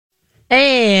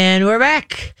And we're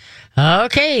back.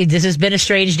 Okay, this has been a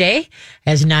strange day.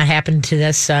 Has not happened to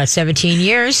this 17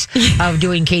 years of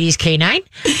doing Katie's K9.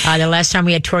 The last time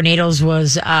we had tornadoes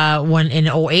was when in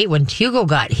 2008 when Hugo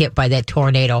got hit by that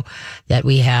tornado that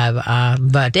we have.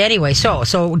 But anyway, so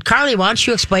Carly, why don't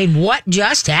you explain what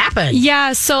just happened?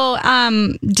 Yeah, so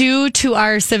due to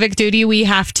our civic duty, we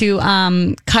have to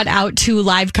cut out to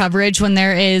live coverage when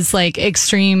there is like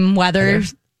extreme weather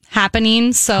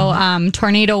happening. So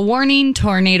tornado warning,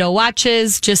 tornado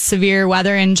watches, just severe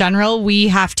weather in general. We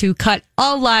have to cut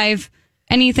all live,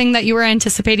 anything that you were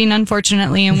anticipating,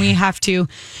 unfortunately, and we have to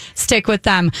stick with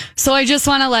them. So I just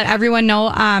want to let everyone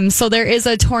know, so there is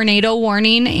a tornado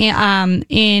warning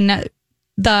in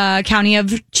the county of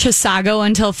Chisago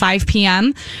until 5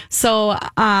 p.m. So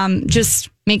just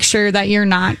make sure that you're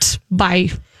not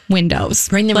by windows.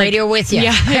 Bring the radio with you.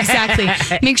 Yeah, exactly.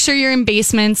 Make sure you're in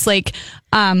basements.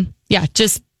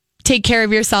 Just take care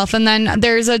of yourself. And then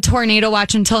there's a tornado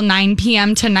watch until 9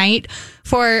 p.m. tonight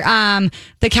for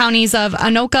the counties of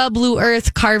Anoka, Blue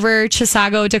Earth, Carver,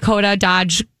 Chisago, Dakota,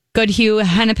 Dodge, Goodhue,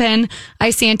 Hennepin,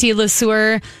 Isanti,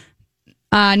 LeSueur,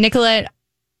 Nicollet,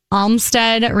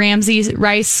 Olmsted, Ramsey,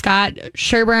 Rice, Scott,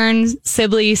 Sherburne,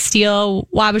 Sibley, Steele,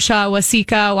 Wabasha,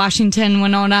 Waseca, Washington,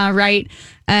 Winona, Wright,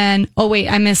 and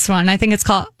I missed one. I think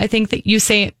that you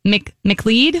say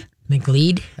McLeod.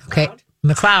 McLeod? Okay.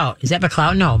 McLeod. Is that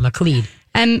McLeod? No, McLeod.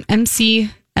 McLeod.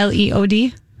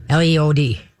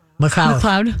 Leod.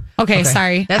 McLeod. Okay,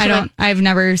 sorry. I've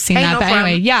never seen that. But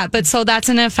anyway, yeah. But so that's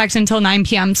in effect until 9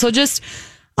 p.m. So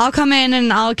I'll come in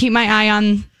and I'll keep my eye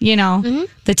on, the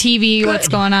TV, what's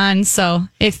going on. So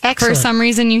if for some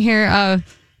reason you hear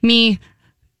me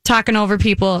talking over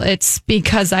people, it's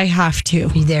because I have to.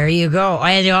 There you go.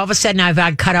 And all of a sudden I've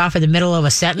got cut off in the middle of a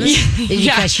sentence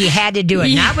because she had to do it.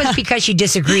 Not was because she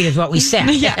disagreed with what we said.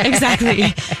 Yeah,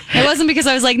 exactly. It wasn't because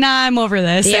I was like, nah, I'm over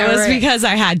this. It was because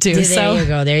I had to.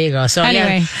 There you go. So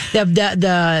anyway,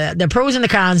 the pros and the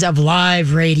cons of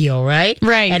live radio, right?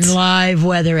 Right. And live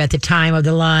weather at the time of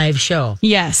the live show.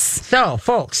 Yes. So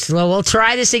folks, we'll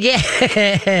try this again.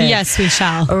 Yes, we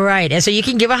shall. Right. And so you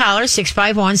can give a holler,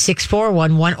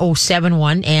 651-641-1071.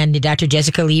 And Dr.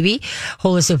 Jessica Levy,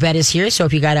 holistic vet, is here. So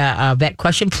if you got a vet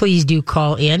question, please do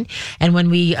call in. And when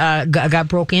we we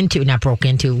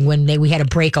had a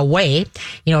break away,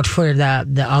 for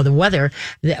the weather,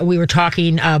 we were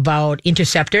talking about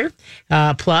Interceptor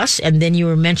Plus, and then you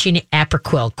were mentioning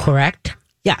Apoquel, correct?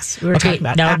 Yes, we were talking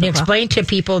about now Apoquel. Explain to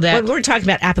people that... When we're talking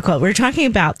about Apoquel, we're talking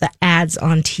about the ads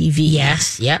on TV.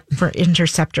 Yes, yep. For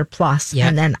Interceptor Plus. Yep.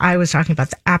 And then I was talking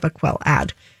about the Apoquel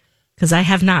ad. Because I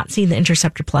have not seen the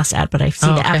Interceptor Plus ad, but I've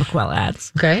seen the Apoquel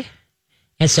ads. Okay.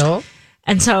 And so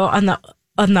on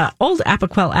the old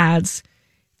Apoquel ads,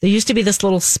 there used to be this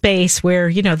little space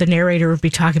where, the narrator would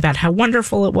be talking about how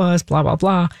wonderful it was, blah, blah,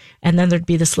 blah. And then there'd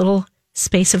be this little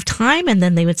space of time, and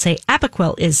then they would say,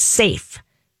 Apoquel is safe.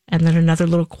 And then another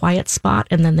little quiet spot,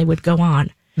 and then they would go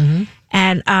on. Mm-hmm.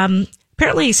 And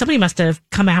apparently somebody must have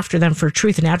come after them for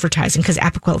truth in advertising, because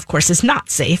Apoquel, of course, is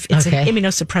not safe. It's an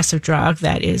immunosuppressive drug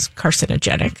that is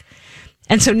carcinogenic.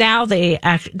 And so now in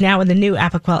the new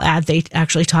Apoquel ad, they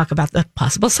actually talk about the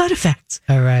possible side effects.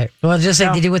 All right. Well, just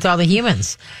like they do with all the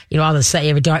humans, all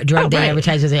the drug they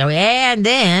advertise with, and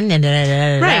then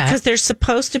right, because there's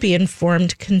supposed to be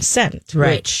informed consent,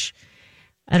 right? Which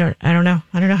I don't know.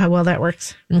 I don't know how well that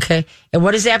works. Okay. And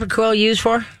what is Apoquel used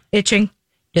for? Itching.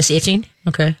 Just itching?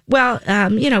 Okay. Well,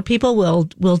 people will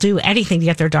do anything to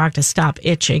get their dog to stop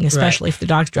itching, especially if the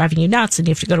dog's driving you nuts and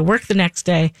you have to go to work the next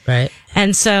day. Right.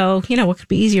 And so, what could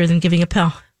be easier than giving a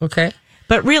pill? Okay.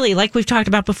 But really, like we've talked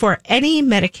about before, any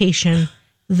medication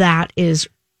that is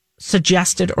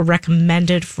suggested or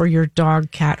recommended for your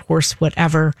dog, cat, horse,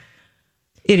 whatever,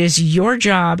 it is your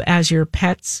job as your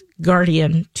pet's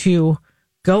guardian to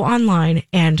go online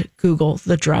and Google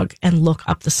the drug and look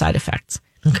up the side effects.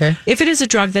 Okay. If it is a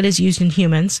drug that is used in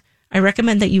humans, I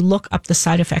recommend that you look up the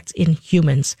side effects in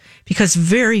humans, because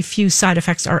very few side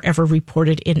effects are ever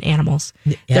reported in animals.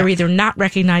 Yep. They're either not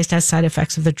recognized as side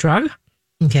effects of the drug.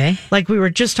 Okay. Like we were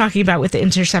just talking about with the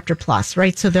Interceptor Plus,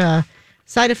 right? So the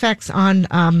side effects on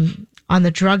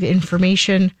the drug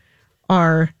information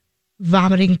are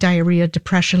vomiting, diarrhea,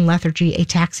 depression, lethargy,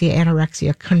 ataxia,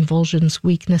 anorexia, convulsions,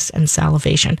 weakness, and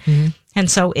salivation. Mm-hmm. And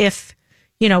so if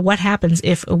what happens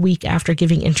if a week after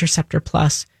giving Interceptor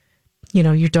Plus,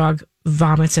 your dog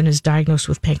vomits and is diagnosed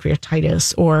with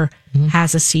pancreatitis or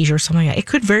has a seizure or something like that? It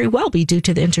could very well be due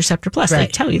to the Interceptor Plus. Right. They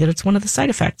tell you that it's one of the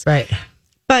side effects. Right.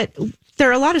 But there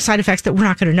are a lot of side effects that we're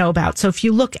not going to know about. So if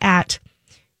you look at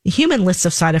the human lists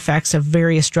of side effects of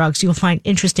various drugs, you'll find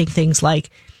interesting things like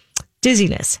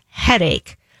dizziness,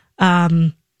 headache,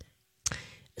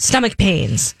 stomach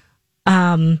pains.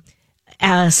 Some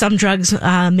drugs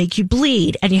make you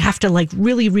bleed, and you have to like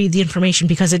really read the information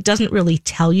because it doesn't really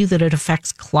tell you that it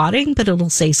affects clotting, but it'll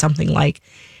say something like,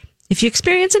 if you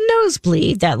experience a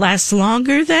nosebleed that lasts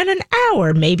longer than an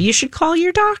hour, maybe you should call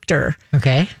your doctor.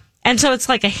 Okay. And so it's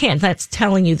like a hint that's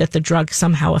telling you that the drug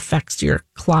somehow affects your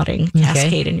clotting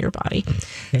cascade in your body.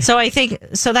 Okay.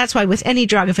 So that's why with any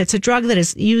drug, if it's a drug that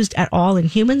is used at all in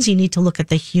humans, you need to look at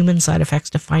the human side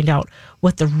effects to find out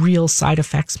what the real side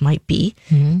effects might be.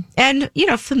 Mm-hmm. And,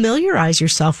 familiarize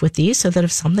yourself with these so that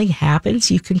if something happens,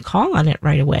 you can call on it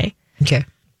right away. Okay.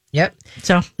 Yep.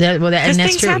 So, and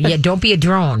that's true. Happen. Yeah, don't be a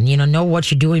drone. Know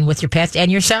what you're doing with your pets and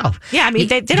yourself. Yeah, I mean,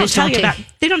 they don't tell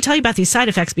you about these side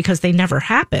effects because they never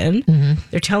happen. Mm-hmm.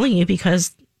 They're telling you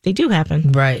because they do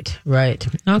happen. Right.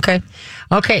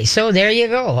 Okay. So there you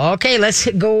go. Okay, let's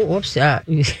go. Whoops.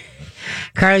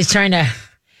 Carly's trying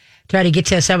to get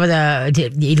to some of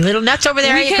the little nuts over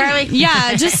there, are you, Carly?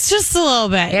 Yeah, just a little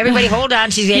bit. Everybody hold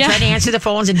on. She's trying to answer the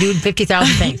phones and do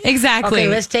 50,000 things. Exactly. Okay,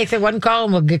 let's take the one call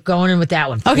and we'll get going in with that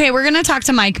one. Okay, we're going to talk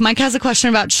to Mike. Mike has a question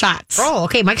about shots. Oh,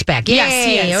 okay. Mike's back. Yay, yes,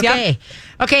 he is. Okay. Yep.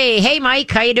 Okay. Hey,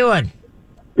 Mike. How you doing?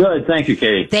 Good. Thank you,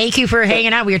 Katie. Thank you for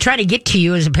hanging out. We were trying to get to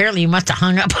you, as apparently you must have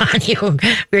hung up on you.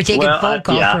 We were taking phone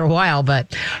calls for a while,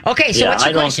 but okay. So what's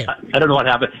your question? I don't know what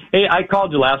happened. Hey, I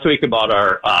called you last week about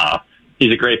our,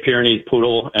 he's a Great Pyrenees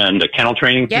poodle and the kennel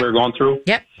training we were going through.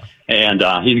 Yep. And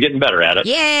he's getting better at it.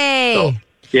 Yay. So,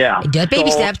 yeah. Just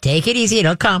baby steps. Take it easy.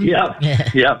 It'll come. Yep.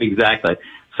 Yep, exactly.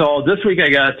 So this week I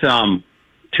got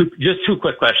two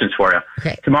quick questions for you.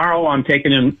 Okay. Tomorrow I'm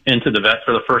taking him into the vet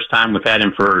for the first time. We've had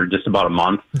him for just about a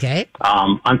month. Okay.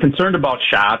 I'm concerned about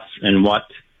shots and what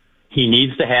he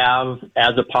needs to have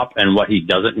as a pup and what he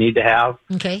doesn't need to have.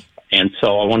 Okay. And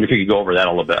so I wonder if you could go over that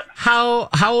a little bit. How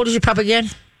old is your pup again?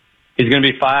 He's going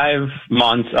to be 5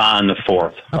 months on the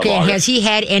 4th. Okay, and has he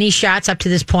had any shots up to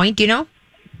this point, do you know?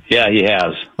 Yeah, he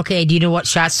has. Okay, do you know what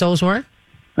shots those were?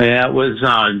 Yeah, it was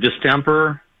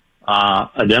distemper,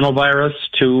 adenovirus,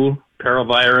 2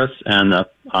 paravirus, and the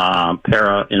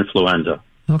para-influenza.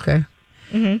 Okay.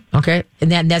 Mm-hmm. Okay,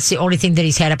 and that's the only thing that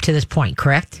he's had up to this point,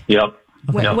 correct? Yep.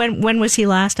 Okay. When was he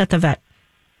last at the vet?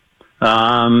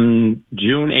 June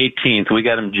 18th. We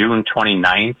got him June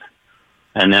 29th.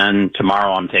 And then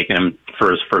tomorrow I'm taking him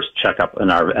for his first checkup at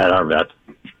our vet.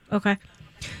 Okay.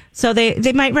 So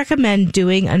they might recommend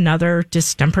doing another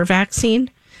distemper vaccine.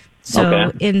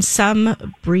 So in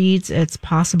some breeds, it's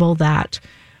possible that...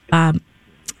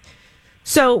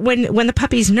 So when the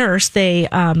puppies nurse, they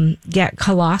get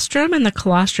colostrum, and the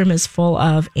colostrum is full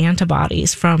of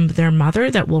antibodies from their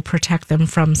mother that will protect them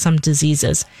from some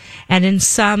diseases. And in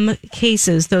some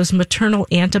cases, those maternal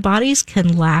antibodies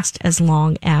can last as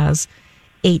long as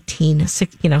 16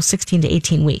 to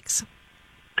 18 weeks.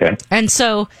 Okay. And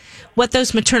so what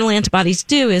those maternal antibodies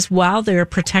do is while they're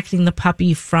protecting the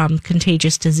puppy from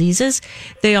contagious diseases,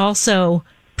 they also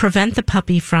prevent the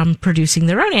puppy from producing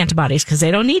their own antibodies because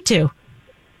they don't need to.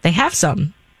 They have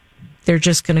some. They're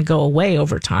just going to go away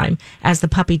over time as the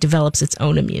puppy develops its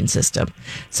own immune system.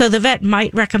 So the vet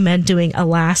might recommend doing a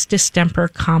last distemper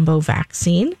combo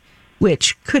vaccine,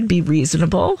 which could be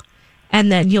reasonable. And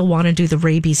then you'll want to do the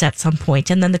rabies at some point.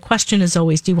 And then the question is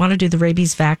always, do you want to do the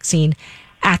rabies vaccine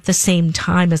at the same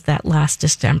time as that last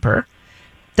distemper?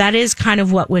 That is kind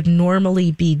of what would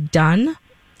normally be done.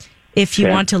 If you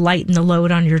want to lighten the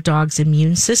load on your dog's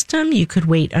immune system, you could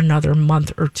wait another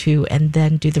month or 2 and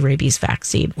then do the rabies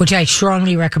vaccine. Which I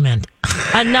strongly recommend.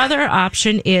 Another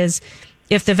option is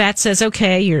if the vet says,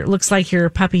 okay, looks like your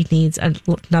puppy needs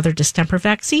another distemper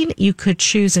vaccine, you could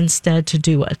choose instead to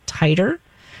do a titer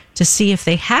to see if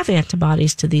they have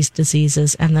antibodies to these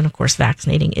diseases. And then, of course,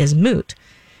 vaccinating is moot.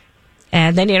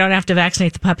 And then you don't have to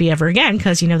vaccinate the puppy ever again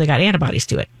because they got antibodies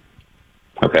to it.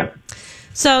 Okay.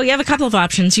 So you have a couple of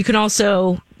options. You can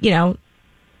also,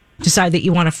 decide that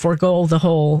you want to forego the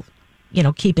whole,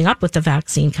 keeping up with the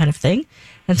vaccine kind of thing.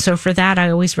 And so for that, I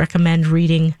always recommend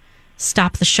reading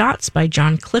Stop the Shots by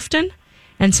John Clifton.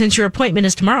 And since your appointment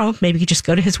is tomorrow, maybe you just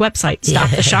go to his website,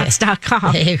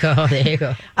 stoptheshots.com. There you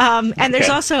go. And there's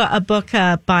also a book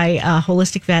by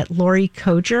holistic vet Lori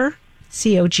Koger,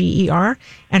 Coger,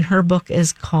 and her book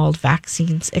is called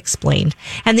Vaccines Explained.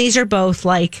 And these are both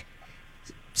like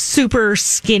super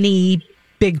skinny,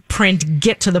 big print,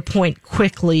 get to the point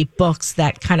quickly books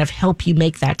that kind of help you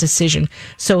make that decision.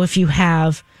 So if you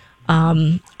have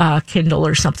a Kindle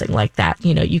or something like that,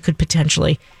 you could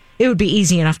potentially... It would be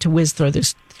easy enough to whiz through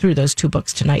those 2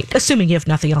 books tonight, assuming you have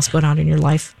nothing else going on in your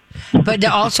life. But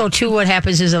also, too, what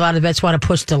happens is a lot of vets want to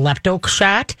push the lepto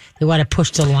shot. They want to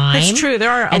push the Lyme. That's true. There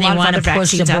are a lot of other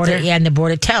vaccines out there. And the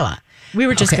Bordetella. We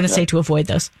were just going to say to avoid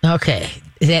those. Okay.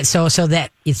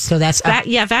 Vaccinating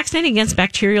against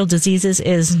bacterial diseases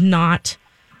is not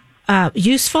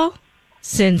useful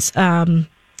since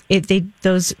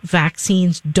those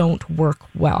vaccines don't work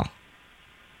well.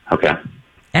 Okay.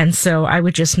 And so I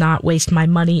would just not waste my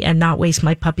money and not waste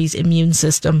my puppy's immune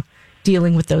system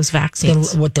dealing with those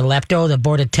vaccines. With the lepto, the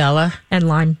Bordetella, and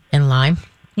Lyme.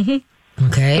 Mm-hmm.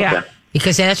 Okay. Yeah.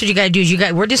 Because that's what you got to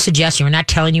do. We're just suggesting. We're not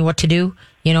telling you what to do.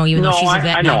 Even though she's a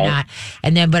vet, not.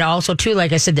 And then, but also too,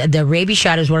 like I said, the rabies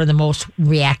shot is one of the most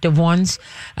reactive ones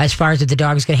as far as if the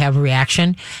dog is going to have a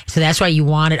reaction. So that's why you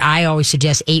want it. I always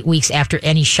suggest 8 weeks after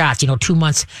any shots. 2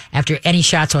 months after any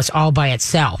shot, so it's all by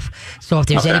itself. So if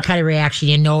there's any kind of reaction,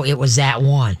 it was that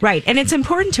one. Right, and it's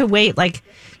important to wait, a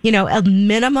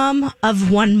minimum of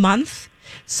 1 month.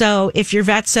 So if your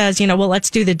vet says, let's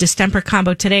do the distemper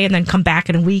combo today and then come back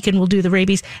in a week and we'll do the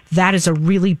rabies, that is a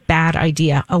really bad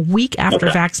idea. A week after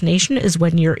vaccination is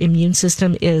when your immune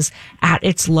system is at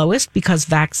its lowest because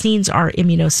vaccines are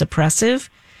immunosuppressive.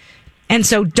 And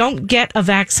so don't get a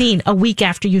vaccine a week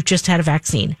after you've just had a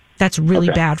vaccine. That's really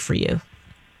bad for you.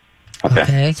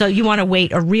 Okay. So you want to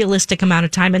wait a realistic amount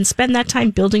of time and spend that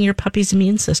time building your puppy's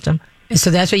immune system. So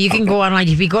that's why you can go online.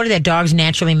 If you go to that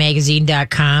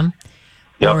dogsnaturallymagazine.com,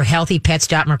 or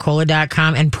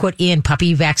healthypets.mercola.com and put in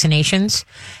puppy vaccinations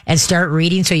and start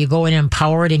reading so you go in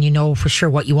empowered and you know for sure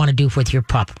what you want to do with your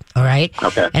pup. All right?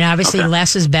 Okay. And obviously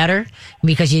less is better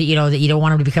because you know that you don't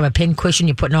want them to become a pincushion.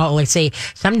 You're putting all, let's say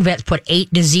some vets put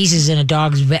 8 diseases in a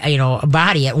dog's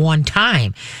body at one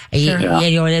time. Sure.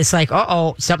 And it's like,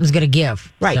 something's going to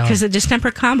give. Right, because the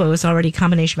distemper combo is already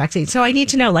combination vaccine. So I need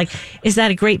to know, is that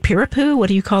a great pirapoo? What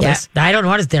do you call this? I don't know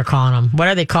what they're calling them. What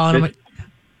are they calling them?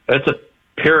 It's a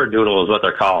Paradoodle is what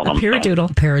they're calling him.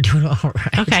 Paradoodle,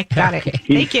 right. Okay, got it.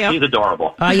 Thank you. He's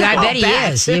adorable. Oh, yeah, I bet he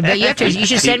is. But you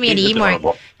should send me an email.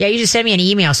 Adorable. Yeah, you just send me an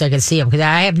email so I can see him because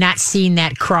I have not seen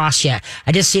that cross yet.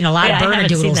 I just seen a lot of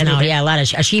Bernedoodles now. Yeah, a lot of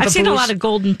Shiba. I've seen a lot of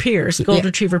golden Pyrenees, Golden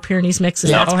Retriever Pyrenees mixes.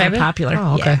 Yeah. That's very popular.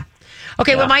 Oh, okay. Yeah.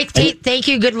 Okay, well, Mike, thank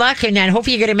you. Good luck, and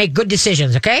hopefully you're going to make good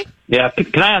decisions. Okay. Yeah.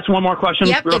 Can I ask one more question?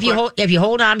 Yep. If you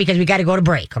hold on because we got to go to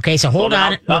break. Okay, so hold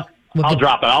on. I'll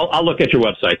drop it. I'll look at your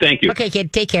website. Thank you. Okay,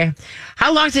 kid. Take care.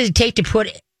 How long does it take to put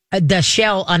the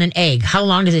shell on an egg? How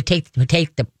long does it take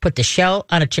to put the shell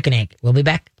on a chicken egg? We'll be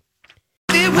back.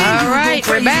 All right,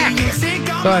 we're back.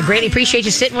 So I greatly appreciate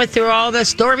you sitting through all the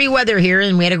stormy weather here,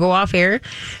 and we had to go off air.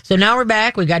 So now we're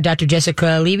back. We got Dr.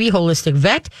 Jessica Levy, holistic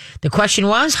vet. The question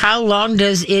was, how long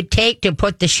does it take to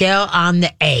put the shell on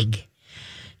the egg?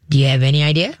 Do you have any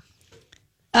idea?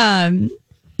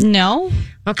 No.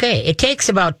 Okay, it takes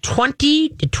about 20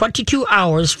 to 22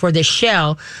 hours for the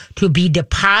shell to be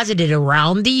deposited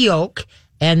around the yolk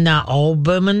and the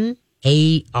albumin.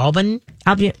 Albumin.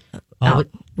 What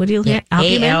do you get?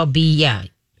 Albumin. Albumen.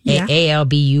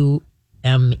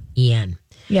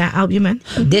 Yeah, albumin.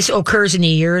 This occurs in the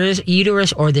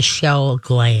uterus or the shell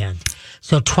gland.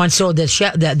 So the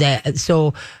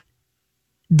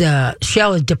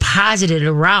shell is deposited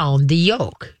around the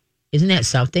yolk. Isn't that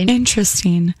something?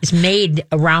 Interesting. It's made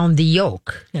around the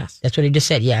yolk. Yes. That's what he just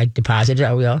said. Yeah, I deposited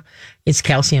it. It's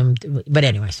calcium. But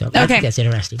anyway, so I think that's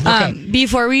interesting. Okay.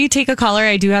 Before we take a caller,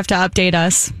 I do have to update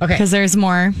us. Okay. Because there's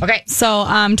more. Okay. So,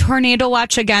 Tornado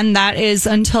Watch again, that is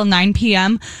until 9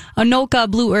 p.m. Anoka,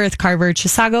 Blue Earth, Carver,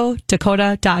 Chisago,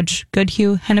 Dakota, Dodge,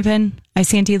 Goodhue, Hennepin,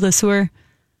 Isanti, LeSueur.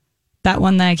 That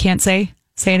one that I can't say.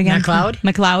 Say it again.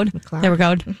 McLeod. There we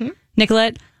go. Mm-hmm.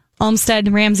 Nicollet,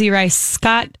 Olmsted, Ramsey, Rice,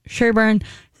 Scott, Sherburne,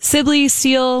 Sibley,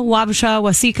 Steele, Wabasha,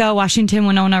 Waseca, Washington,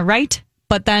 Winona, Wright.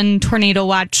 But then tornado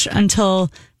watch until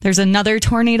there's another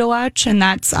tornado watch, and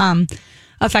that's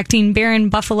affecting Barron,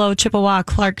 Buffalo, Chippewa,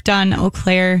 Clark, Dunn, Eau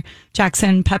Claire,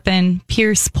 Jackson, Pepin,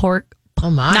 Pierce, Pork.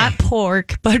 Oh my! Not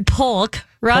pork, but Polk,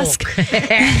 Rusk,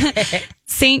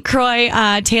 St. Croix,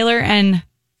 Taylor, and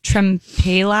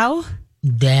Trempealeau.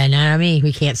 Not me.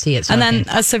 We can't see it. So and then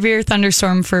a severe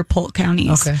thunderstorm for Polk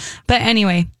counties. Okay. But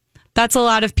anyway, that's a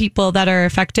lot of people that are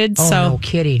affected. Oh, so no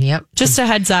kidding. Yep. Just a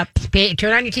heads up.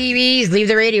 Turn on your TVs. Leave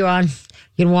the radio on.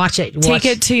 You can watch it. Take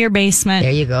it to your basement.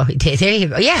 There you go. There you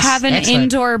go. Yes. Have an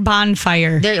indoor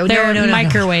bonfire. There are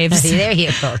microwaves. There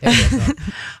you go.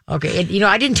 Okay.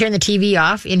 I didn't turn the TV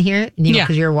off in here,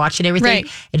 because you were watching everything.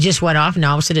 Right. It just went off, and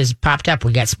all of a sudden it's popped up.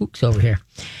 We got spooks over here.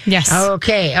 Yes.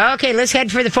 Okay. Let's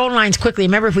head for the phone lines quickly.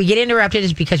 Remember, if we get interrupted,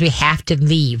 it's because we have to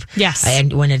leave. Yes.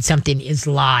 And when something is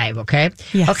live, okay?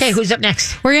 Yes. Okay, who's up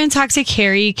next? We're going to talk to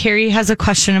Carrie. Carrie has a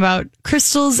question about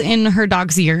crystals in her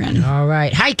dog's urine. All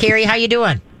right. Hi, Carrie. How you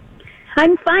doing?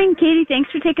 I'm fine, Katie.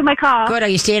 Thanks for taking my call. Good. Are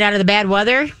you staying out of the bad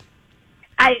weather?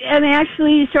 I'm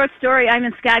actually, short story, I'm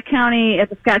in Scott County at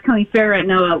the Scott County Fair right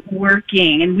now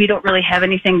working, and we don't really have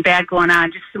anything bad going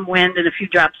on, just some wind and a few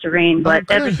drops of rain, but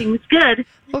everything's good.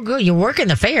 Oh, good. You work in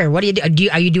the fair. What do you do?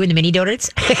 Are you doing the mini donuts?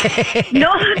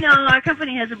 No, our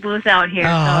company has a booth out here.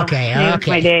 Oh, okay. Today's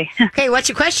my day. Okay, what's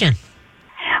your question?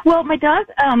 Well, my dog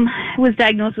was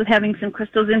diagnosed with having some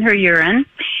crystals in her urine,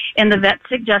 and the vet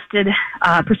suggested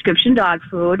prescription dog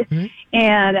food. Mm-hmm.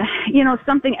 And,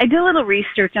 something, I did a little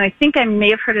research, and I think I may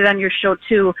have heard it on your show,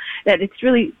 too, that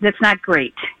that's not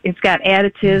great. It's got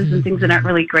additives and things that aren't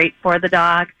really great for the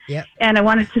dog. Yep. And I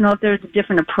wanted to know if there's a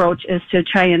different approach as to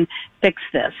try and fix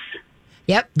this.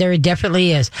 Yep, there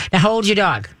definitely is. Now, how old's your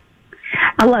dog?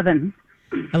 11.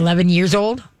 11 years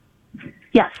old?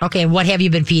 Yes. Okay, and what have you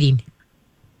been feeding?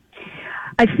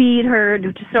 I feed her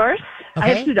Nutrisource. Okay. I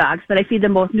have 2 dogs, but I feed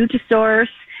them both Nutrisource,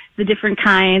 the different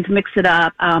kinds, mix it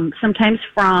up. Sometimes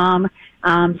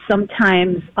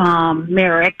sometimes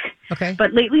Merrick. Okay.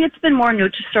 But lately it's been more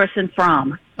Nutrisource than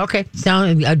From. Okay.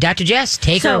 So, Dr. Jess,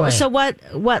 take her away. So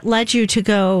what led you to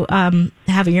go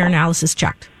have a urinalysis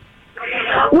checked?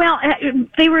 Well,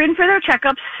 they were in for their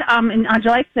checkups on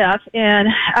July 5th,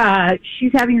 and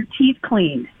she's having her teeth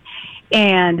cleaned.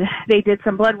 And they did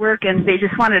some blood work, and they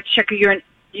just wanted to check her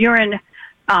urine.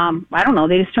 I don't know.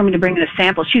 They just told me to bring in a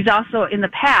sample. She's also, in the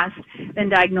past, been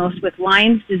diagnosed with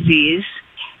Lyme's disease,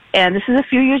 and this is a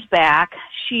few years back.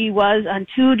 She was on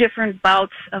 2 different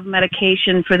bouts of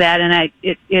medication for that, and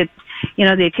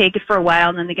they take it for a while,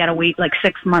 and then they got to wait like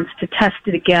 6 months to test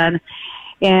it again.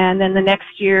 And then the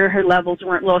next year, her levels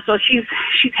weren't low, so she's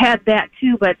had that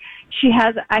too. But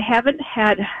I haven't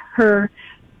had her.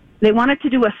 They wanted to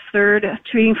do a third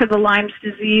treating for the Lyme's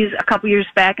disease a couple years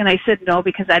back, and I said no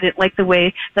because I didn't like the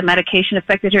way the medication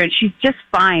affected her, and she's just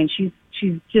fine. She's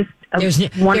just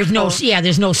there's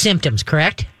no symptoms,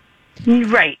 correct?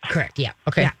 Right. Correct. Yeah.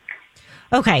 Okay. Yeah.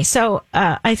 Okay. So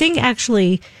I think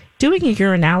actually doing a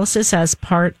urinalysis as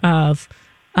part of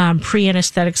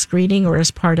pre-anesthetic screening or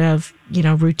as part of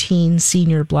routine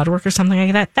senior blood work or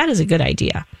something like that is a good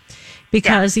idea,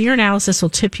 because the urinalysis will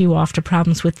tip you off to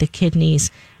problems with the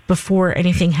kidneys before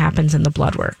anything happens in the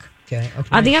blood work. Okay.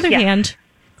 On the other hand,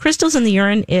 crystals in the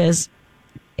urine is,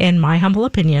 in my humble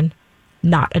opinion,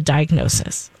 not a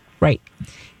diagnosis. Right.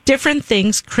 Different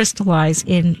things crystallize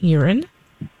in urine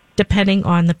depending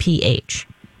on the pH.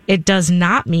 It does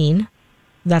not mean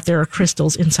that there are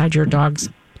crystals inside your dog's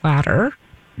bladder.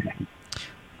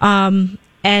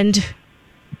 And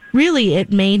really,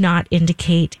 it may not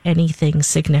indicate anything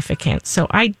significant. So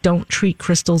I don't treat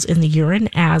crystals in the urine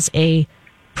as a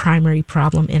primary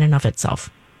problem in and of itself.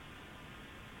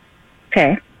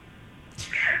 Okay.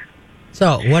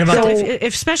 So what about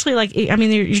if especially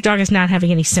your dog is not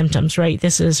having any symptoms, right?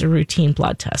 This is a routine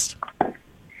blood test.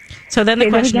 So then the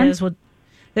question is, well,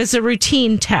 it's a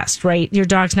routine test, right? Your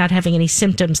dog's not having any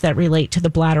symptoms that relate to the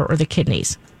bladder or the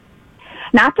kidneys.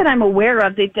 Not that I'm aware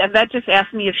of. The vet just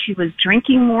asked me if she was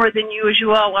drinking more than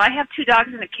usual. Well, I have 2 dogs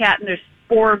and a cat, and there's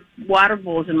 4 water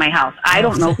bowls in my house. I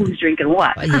don't know who's drinking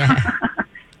what. Yeah.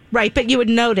 Right, but you would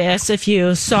notice if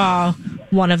you saw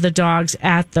one of the dogs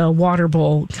at the water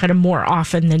bowl kind of more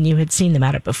often than you had seen them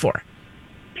at it before.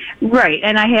 Right,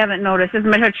 and I haven't noticed. As a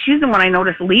matter of fact, she's the one I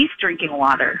noticed least drinking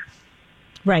water.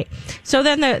 Right. So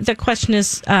then the question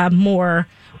is more,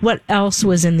 what else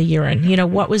was in the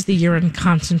urine? What was the urine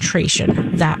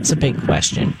concentration? That's a big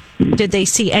question. Did they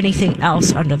see anything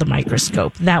else under the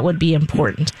microscope? That would be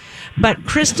important. But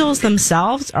crystals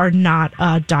themselves are not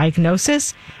a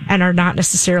diagnosis and are not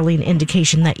necessarily an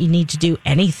indication that you need to do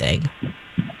anything.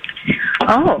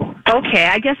 Oh, okay.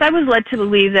 I guess I was led to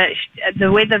believe that the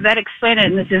way the vet explained it,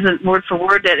 and this isn't word for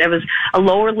word, that it was a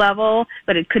lower level,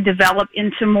 but it could develop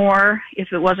into more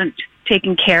if it wasn't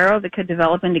taken care of. It could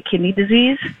develop into kidney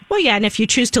disease. Well, yeah, and if you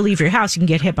choose to leave your house, you can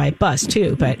get hit by a bus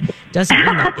too, but doesn't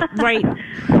mean that, right?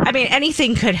 I mean,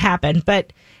 anything could happen,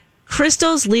 but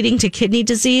crystals leading to kidney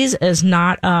disease is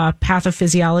not a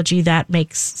pathophysiology that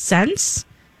makes sense.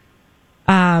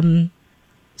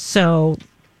 So,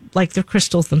 like, the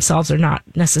crystals themselves are not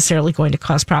necessarily going to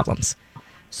cause problems.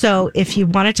 So if you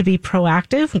wanted to be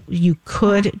proactive, you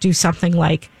could do something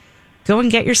like go and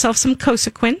get yourself some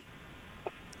Cosequin,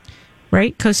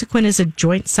 right? Cosequin is a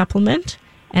joint supplement,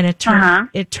 and it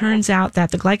turns out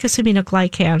that the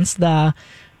glycosaminoglycans, the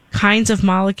kinds of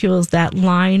molecules that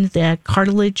line the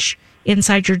cartilage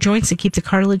inside your joints to keep the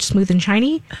cartilage smooth and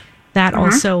shiny, that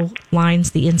also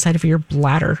lines the inside of your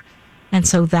bladder. And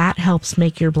so that helps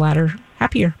make your bladder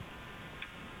happier.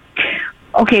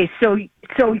 Okay, so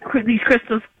these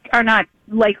crystals are not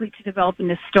likely to develop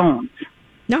into stones?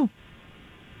 No.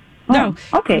 Oh,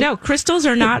 okay. No, crystals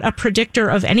are not a predictor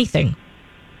of anything.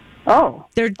 Oh.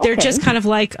 They're just kind of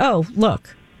like, oh,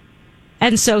 look.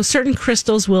 And so certain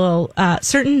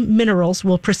minerals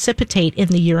will precipitate in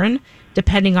the urine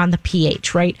depending on the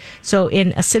pH, right? So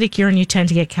in acidic urine, you tend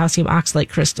to get calcium oxalate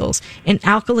crystals. In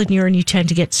alkaline urine, you tend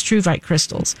to get struvite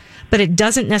crystals. But it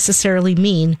doesn't necessarily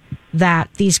mean that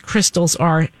these crystals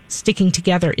are sticking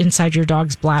together inside your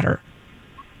dog's bladder.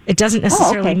 It doesn't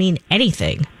necessarily mean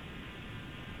anything.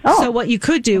 So what you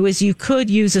could do is you could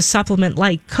use a supplement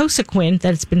like Cosequin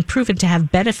that's been proven to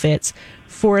have benefits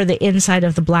for the inside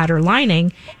of the bladder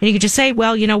lining. And you could just say,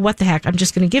 well, you know, what the heck? I'm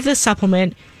just going to give this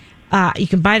supplement. You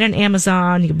can buy it on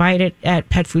Amazon. You can buy it at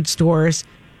pet food stores.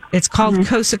 It's called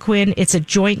Cosequin. It's a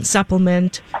joint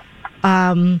supplement.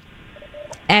 And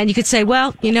you could say,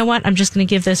 well, you know what? I'm just going to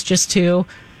give this just to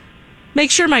make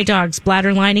sure my dog's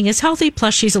bladder lining is healthy.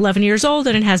 Plus, she's 11 years old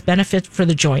and it has benefit for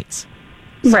the joints.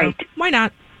 So, right. Why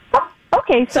not?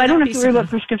 Okay, so I don't have to worry about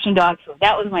prescription dog food.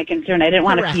 That was my concern. I didn't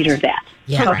want to feed her that.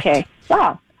 Yeah. Okay.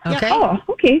 Wow. Okay. Oh,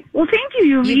 okay. Well, thank you.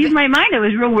 You eased my mind. I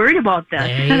was real worried about that.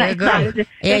 There you go.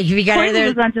 Yeah, you got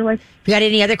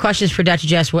any other questions for Dr.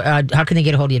 Jess? How can they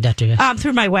get a hold of you, Dr. Jess?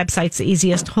 Through my website. It's the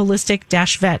easiest,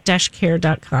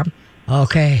 holistic-vet-care.com.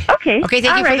 Okay. Okay. Thank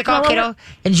you for the call, kiddo.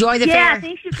 Enjoy the fair. Yeah,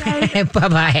 thanks, you guys.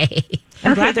 Bye-bye.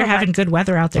 I'm glad they're having good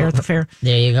weather out there at the fair.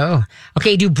 There you go.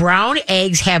 Okay, do brown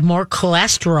eggs have more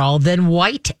cholesterol than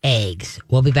white eggs?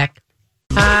 We'll be back.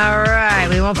 All right,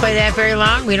 we won't play that very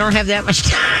long. We don't have that much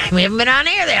time. We haven't been on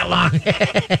air that long.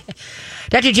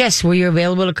 Dr. Jess, were you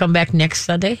available to come back next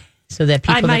Sunday? So that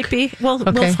people I might be. We'll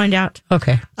find out.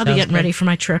 Okay. I'll be getting ready for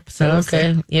my trip. So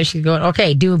okay. Yeah, she's going.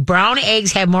 Okay. Do brown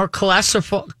eggs have more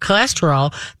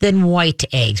cholesterol than white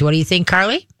eggs? What do you think,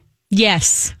 Carly?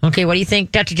 Yes. Okay. What do you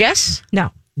think, Dr. Jess?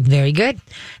 No. Very good.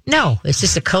 No, it's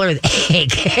just the color of the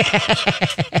egg.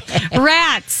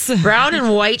 Rats. Brown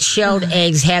and white shelled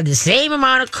eggs have the same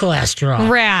amount of cholesterol.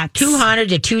 Rats. 200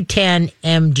 to 210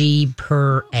 mg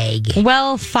per egg.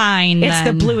 Well, fine. It's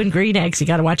the blue and green eggs you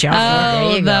got to watch out for.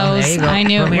 Oh, those. I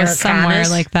knew it was somewhere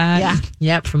like that. Yeah.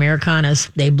 Yep, from Americanas.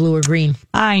 They blue or green.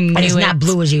 I knew and it's not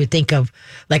blue as you would think of,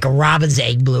 like a robin's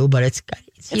egg blue, but it's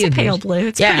a pale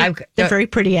blue. They're very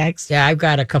pretty eggs. Yeah, I've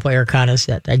got a couple Americanas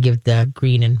that I give the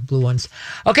green and blue ones.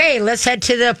 Okay, let's head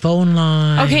to the phone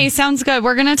line. Okay, sounds good.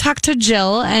 We're going to talk to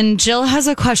Jill, and Jill has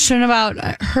a question about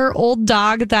her old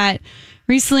dog that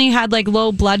recently had like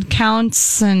low blood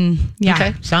counts, and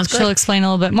okay, sounds good. She'll explain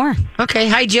a little bit more. Okay,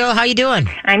 hi Jill, how you doing?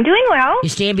 I'm doing well. You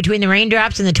staying between the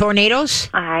raindrops and the tornadoes?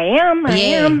 I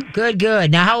am.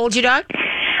 Good. Now, how old's your dog?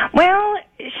 Well,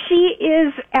 she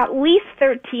is at least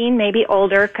 13, maybe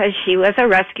older, because she was a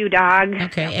rescue dog.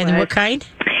 Okay, and what kind?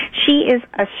 She is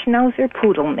a Schnauzer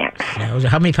Poodle mix.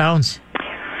 How many pounds?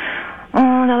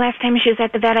 Oh, the last time she was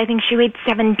at the vet, I think she weighed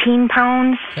 17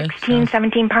 pounds,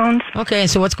 17 pounds. Okay,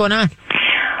 so what's going on?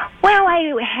 Well,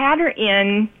 I had her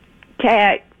in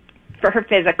for her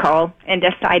physical and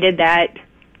decided that,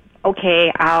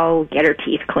 okay, I'll get her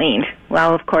teeth cleaned.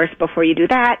 Well, of course, before you do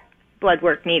that, blood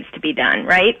work needs to be done,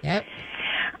 right? Yep.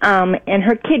 And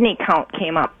her kidney count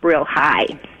came up real high.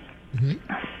 Mm-hmm.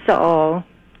 So,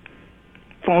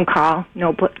 phone call,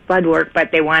 no blood work,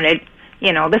 but they wanted,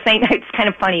 the same. It's kind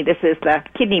of funny. This is the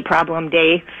kidney problem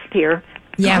day here.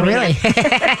 Yeah, really.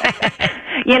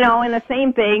 And the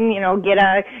same thing, get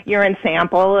a urine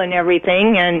sample and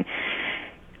everything, and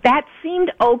that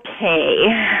seemed okay.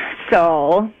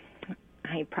 So,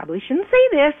 I probably shouldn't say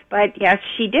this, but yes,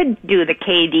 she did do the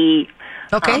KD.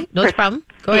 Okay, no problem.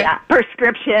 Go ahead. Yeah,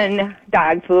 prescription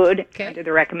dog food under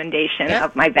the recommendation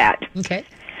of my vet. Okay.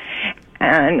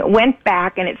 And went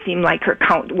back, and it seemed like her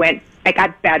count it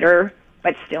got better,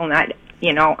 but still not,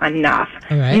 enough.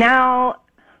 All right. Now,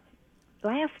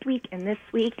 last week and this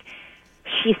week,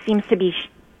 she seems to be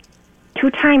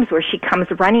 2 times where she comes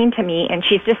running to me, and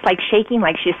she's just like shaking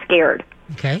like she's scared.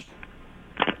 Okay.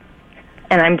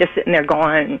 And I'm just sitting there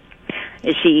going,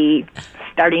 is she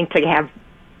starting to have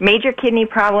major kidney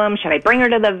problems? Should I bring her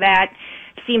to the vet?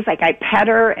 Seems like I pet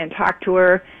her and talk to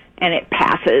her, and it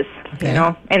passes,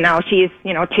 And now she's,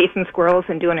 chasing squirrels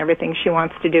and doing everything she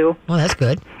wants to do. Well, that's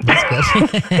good. Just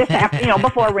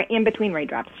after, in between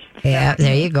raindrops. Yeah,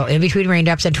 there you go. In between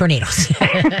raindrops and tornadoes.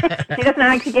 She doesn't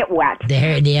like to get wet. You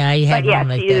have one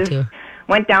like that too.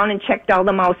 Went down and checked all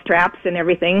the mouse traps and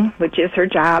everything, which is her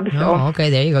job. So. Oh, okay,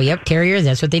 there you go. Yep, terriers,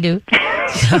 that's what they do.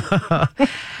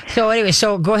 So anyway,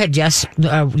 go ahead, Jess. You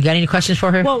got any questions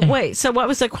for her? Well, wait. So what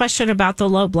was the question about the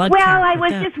low blood count? Well, I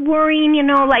was just worrying,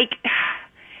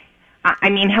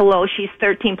 hello, she's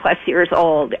 13 plus years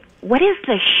old. What is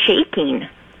the shaking?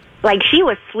 Like, she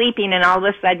was sleeping, and all of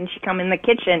a sudden she come in the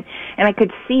kitchen, and I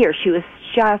could see her. She was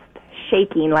just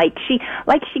shaking, like she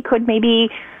could maybe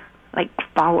like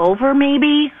fall over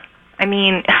maybe. I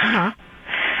mean,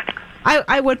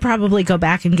 I would probably go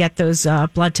back and get those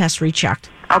blood tests rechecked.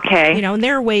 Okay. You know, and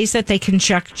there are ways that they can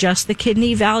check just the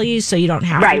kidney values, so you don't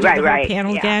have to do the whole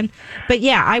panel again. But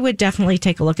yeah, I would definitely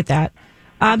take a look at that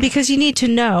because you need to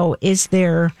know, is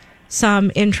there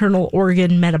some internal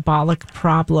organ metabolic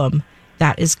problem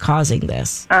that is causing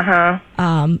this?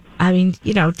 I mean,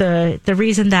 you know, the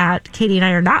reason that Katie and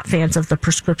I are not fans of the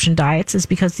prescription diets is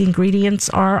because the ingredients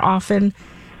are often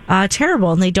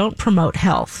terrible and they don't promote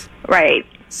health. Right.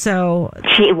 So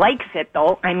she likes it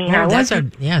though. I mean, that's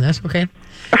okay.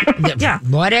 Yeah,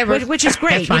 whatever. Which is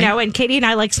great, you know. And Katie and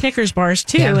I like Snickers bars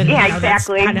too. Yeah, and, yeah, you know,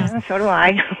 exactly. So do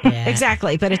I. Yeah.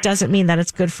 Exactly, but it doesn't mean that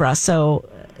it's good for us. So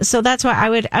that's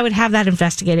why I would have that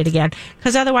investigated again,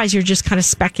 because otherwise you're just kind of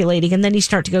speculating, and then you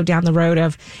start to go down the road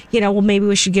of, you know, well, maybe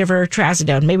we should give her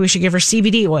trazodone, maybe we should give her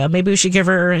CBD oil, maybe we should give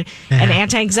her an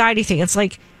anti-anxiety thing. It's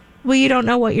like, well, you don't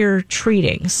know what you're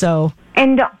treating, so.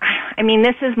 And I mean,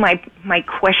 this is my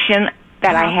question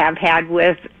that I have had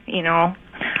with, you know,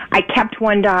 I kept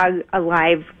one dog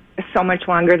alive so much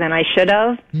longer than I should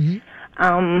have.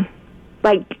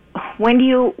 Like, when do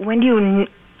you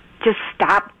just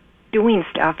stop doing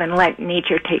stuff and let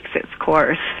nature take its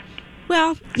course?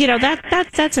 Well, you know,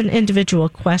 that's an individual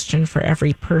question for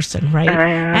every person, right?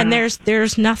 And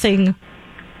there's nothing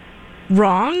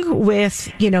wrong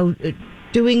with, you know,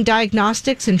 doing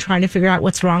diagnostics and trying to figure out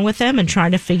what's wrong with them and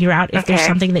trying to figure out if there's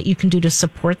something that you can do to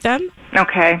support them.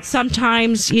 Okay.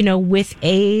 Sometimes, you know, with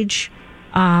age,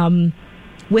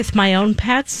 with my own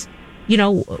pets, you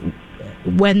know,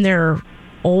 when they're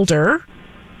older,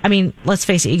 I mean, let's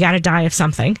face it, you got to die of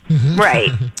something.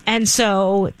 Right. And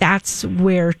so that's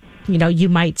where, you know, you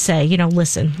might say, you know,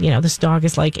 listen, you know, this dog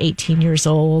is like 18 years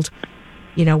old.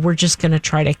 You know, we're just going to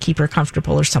try to keep her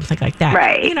comfortable or something like that.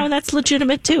 Right. You know, that's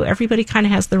legitimate too. Everybody kind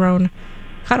of has their own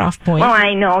cutoff point. Well,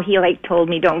 I know he like told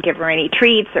me don't give her any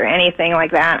treats or anything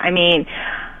like that. I mean,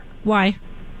 why?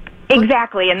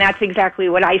 Exactly, and that's exactly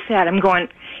what I said. I'm going,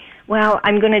 well,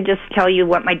 I'm going to just tell you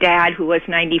what my dad, who was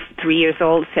 93 years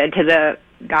old, said to the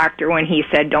doctor when he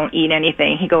said don't eat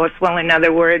anything. He goes, well, in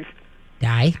other words,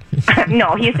 die?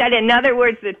 No, he said, in other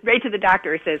words, right to the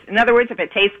doctor, he says, in other words, if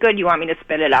it tastes good, you want me to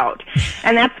spit it out.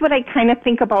 And that's what I kind of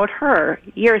think about her.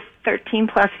 You're 13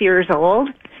 plus years old.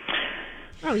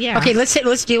 Oh yeah. Okay,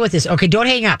 let's deal with this. Okay, don't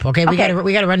hang up. Okay, we got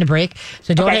to run the break.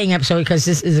 So don't hang up. So because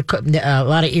this is a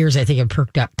lot of ears, I think, have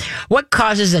perked up. What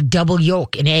causes a double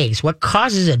yolk in eggs? What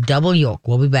causes a double yolk?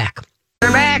 We'll be back.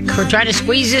 We're back. We're trying to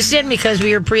squeeze this in because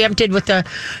we were preempted with the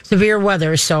severe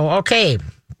weather. So okay,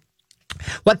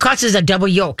 what causes a double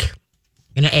yolk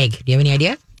in an egg? Do you have any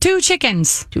idea? 2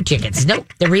 chickens. 2 chickens. No,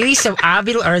 the release of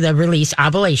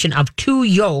ovulation of 2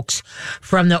 yolks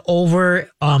from the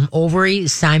ovary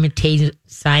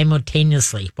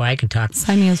simultaneously. Boy, I can talk.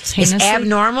 Simultaneously. It's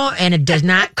abnormal and it does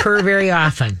not occur very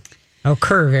often.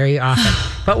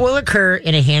 But will occur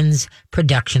in a hen's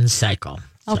production cycle.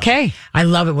 So, okay. I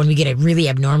love it when we get a really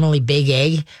abnormally big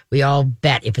egg. We all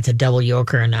bet if it's a double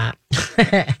yolk or not.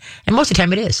 And most of the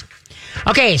time it is.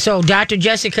 Okay, so Dr.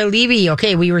 Jessica Levy.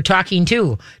 Okay, we were talking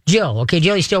to Jill. Okay,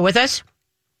 Jill, you still with us?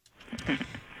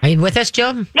 Are you with us,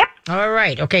 Jill? Yep. All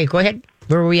right. Okay, go ahead.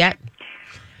 Where were we at?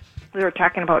 We were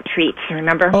talking about treats,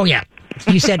 remember? Oh, yeah.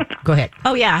 You said, go ahead.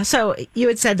 Oh, yeah. So you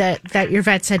had said that your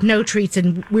vet said no treats,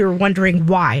 and we were wondering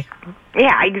why.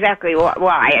 Yeah, exactly.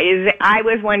 Why?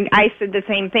 I said the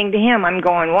same thing to him. I'm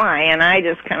going, why? And I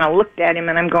just kind of looked at him,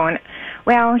 and I'm going,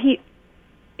 well,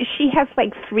 she has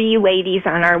like 3 ladies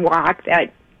on our walk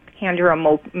that hand her a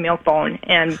milk phone,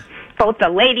 and both the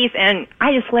ladies, and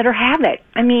I just let her have it.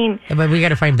 I mean, yeah, but we got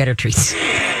to find better treats.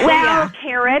 Well,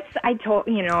 carrots. I told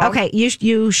you know. Okay,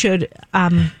 you should.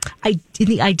 In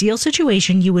the ideal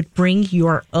situation, you would bring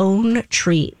your own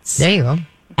treats. There you go.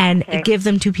 And give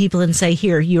them to people and say,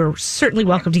 here, you're certainly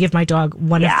welcome to give my dog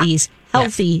one of these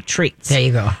healthy treats. There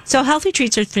you go. So healthy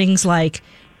treats are things like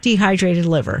dehydrated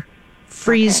liver,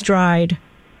 freeze-dried,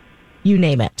 you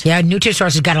name it. Yeah,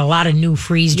 Nutrisource has got a lot of new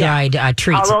freeze-dried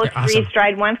treats. All those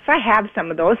freeze-dried ones, I have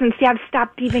some of those. And see, I've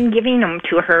stopped even giving them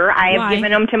to her. I have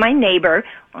given them to my neighbor.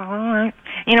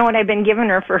 You know what I've been giving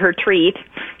her for her treat?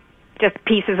 Just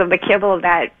pieces of the kibble of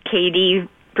that KD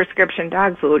prescription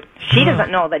dog food. She doesn't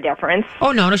know the difference.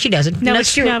 Oh, no, she doesn't. No,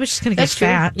 that's true. No, but she's going to get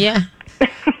fat. Yeah.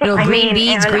 Green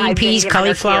beans, green peas,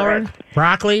 cauliflower,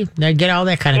 broccoli. They get all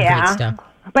that kind of great stuff.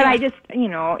 But I just, you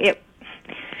know,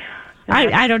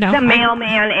 I don't know. The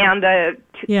mailman and the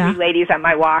 2 ladies on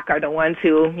my walk are the ones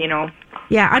who, you know.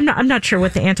 Yeah, I'm not sure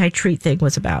what the anti-treat thing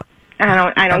was about.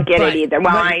 I don't get it either.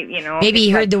 Well, maybe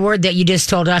he heard the word that you just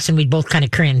told us, and we both kind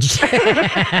of cringed.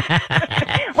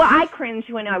 Well, I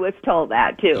cringed when I was told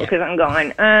that too, because I'm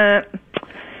going.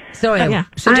 So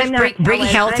just bring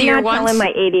healthier ones. I'm not telling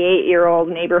my 88-year-old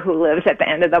neighbor who lives at the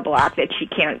end of the block that she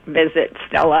can't visit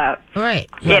Stella. Right.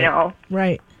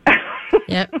 Right.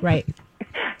 Yep. Right.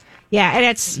 Yeah, and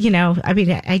it's,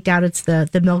 I doubt it's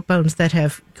the milk bones that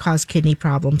have caused kidney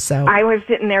problems. So I was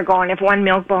sitting there going, if one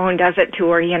milk bone does it to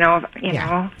her, you know.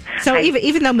 So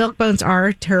even though milk bones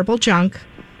are terrible junk,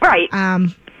 right?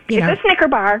 It's a Snicker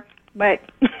bar, but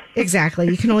exactly,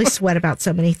 you can only sweat about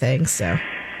so many things. So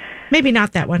maybe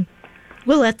not that one.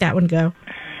 We'll let that one go.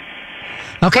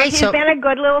 Okay, he's been a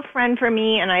good little friend for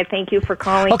me, and I thank you for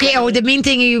calling. Okay, the main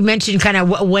thing you mentioned, kind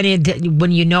of when that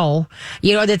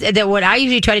what I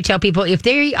usually try to tell people, if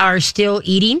they are still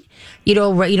eating,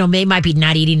 they might be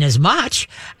not eating as much,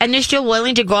 and they're still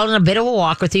willing to go on a bit of a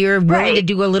walk with you, or willing to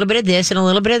do a little bit of this and a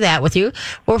little bit of that with you,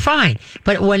 we're fine.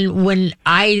 But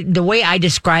the way I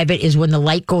describe it is when the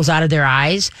light goes out of their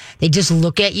eyes, they just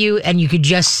look at you, and you could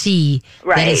just see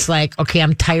that it's like, okay,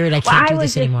 I'm tired, I can't do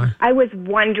this anymore. I was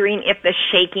wondering if the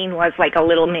shaking was like a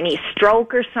little mini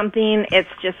stroke or something. It's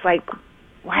just like,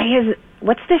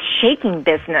 what's this shaking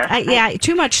business?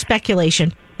 Too much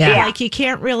speculation. Yeah. Like you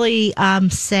can't really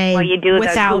say. Well, you do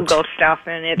without the Google stuff,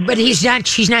 and it's. But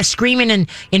she's not screaming in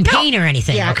pain or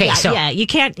anything. You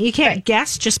can't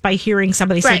guess just by hearing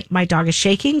somebody say my dog is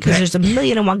shaking, because there's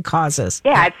 1,000,001 causes.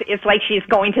 Yeah, it's like she's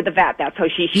going to the vet. That's how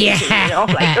she's shaking.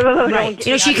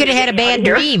 She could have had a bad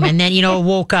dream and then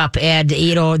woke up and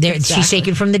she's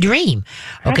shaking from the dream.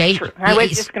 Okay, I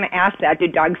was just going to ask that. Do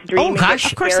dogs dream? Oh gosh,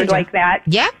 of course they do. Like that.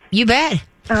 Yeah, you bet.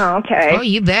 Oh, okay. Oh,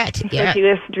 you bet. Yeah. So she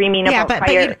was dreaming about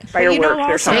fireworks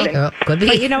or something. Could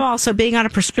be. But also being on a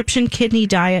prescription kidney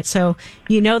diet, so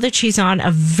that she's on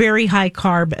a very high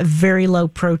carb, very low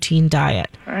protein diet.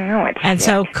 I know it. And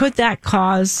so could that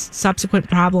cause subsequent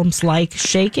problems like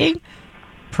shaking?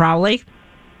 Probably.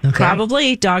 Okay.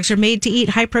 Probably. Dogs are made to eat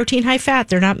high protein, high fat.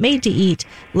 They're not made to eat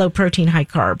low protein, high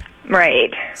carb.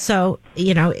 Right. So,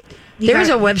 there was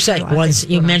a website once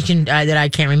you mentioned that I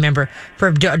can't remember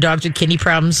for dogs with kidney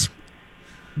problems.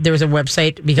 There was a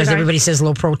website because everybody says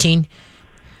low protein.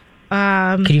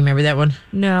 Can you remember that one?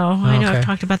 No, I know I've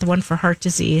talked about the one for heart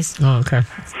disease. Oh, okay.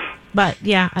 But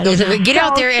yeah, get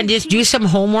out there and just do some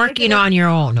homework, on your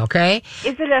own. Okay.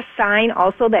 Is it a sign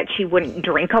also that she wouldn't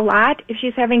drink a lot if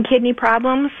she's having kidney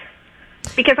problems?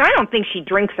 Because I don't think she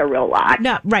drinks a real lot.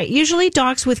 No, right. Usually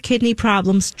dogs with kidney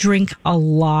problems drink a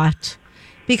lot.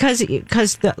 Because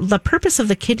the purpose of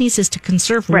the kidneys is to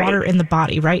conserve water in the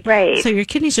body, right? Right. So your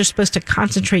kidneys are supposed to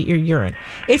concentrate your urine.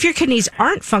 If your kidneys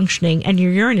aren't functioning and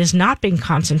your urine is not being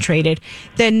concentrated,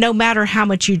 then no matter how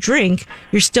much you drink,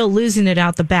 you're still losing it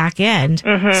out the back end.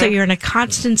 Mm-hmm. So you're in a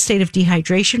constant state of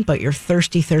dehydration, but you're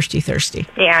thirsty.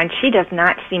 Yeah, and she does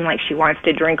not seem like she wants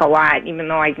to drink a lot, even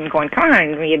though I've been going, come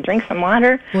on, will you drink some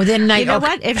water? Well, then,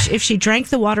 what? If she drank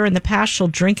the water in the past, she'll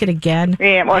drink it again.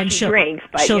 Yeah, well, she drinks,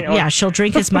 but, she'll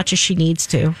drink as much as she needs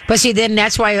to. But see, then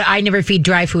that's why I never feed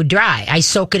dry food dry. I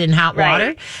soak it in hot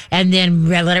water and then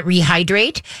let it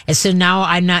rehydrate. And so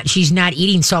now she's not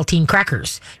eating saltine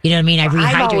crackers. You know what I mean?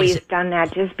 I've always done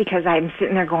that just because I'm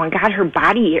sitting there going, God,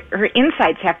 her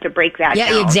insides have to break that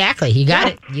down. Yeah, exactly. You got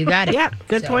it. Yeah,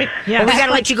 good point. Yeah. Well, we got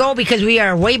to let you go because we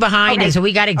are way behind, and so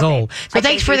we got to go. So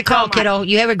thanks for the call, kiddo.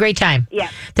 You have a great time.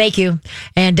 Yeah. Thank you.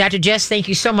 And Dr. Jess, thank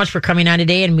you so much for coming on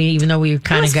today. And even though we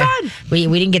kind of we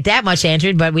didn't get that much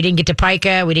answered, but we didn't get to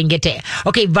pica. We didn't get to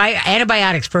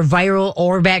antibiotics for viral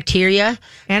or bacteria.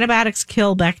 Antibiotics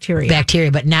kill bacteria.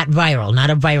 Bacteria, but not viral, not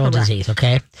a viral disease.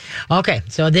 Okay.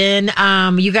 So then,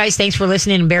 you guys, thanks for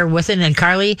listening and bear with it. And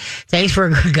Carly, thanks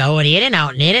for going in and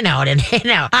out and in and out and in and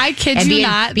out. I kid you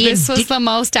not. This was the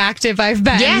most active I've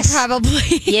been. Yes, probably.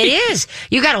 It is.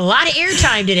 You got a lot of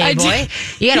airtime today, boy.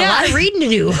 You got a lot of reading to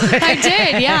do. I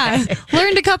did. Yeah.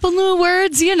 Learned a couple new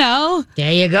words.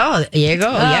 There you go.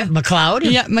 Yeah,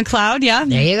 McLeod. Yeah, McLeod. Yeah.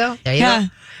 There you go.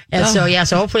 And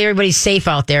so hopefully everybody's safe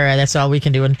out there. That's all we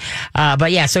can do.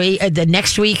 But yeah, so the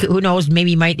next week, who knows,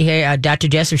 maybe you might hear Dr.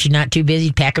 Jess, if she's not too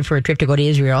busy, packing for a trip to go to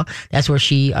Israel. That's where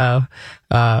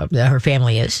her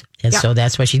family is. And so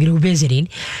that's why she's going to be visiting.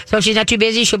 So if she's not too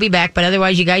busy, she'll be back. But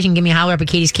otherwise, you guys can give me a holler up at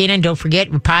Katie's K9. Don't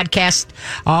forget, we podcast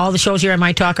all the shows here on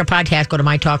My Talk are podcast. Go to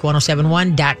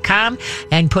mytalk1071.com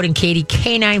and put in Katie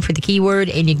K9 for the keyword,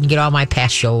 and you can get all my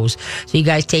past shows. So you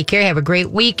guys take care. Have a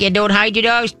great week, and don't hide your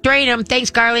dogs. Train them.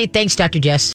 Thanks, Carly. Thanks, Dr. Jess.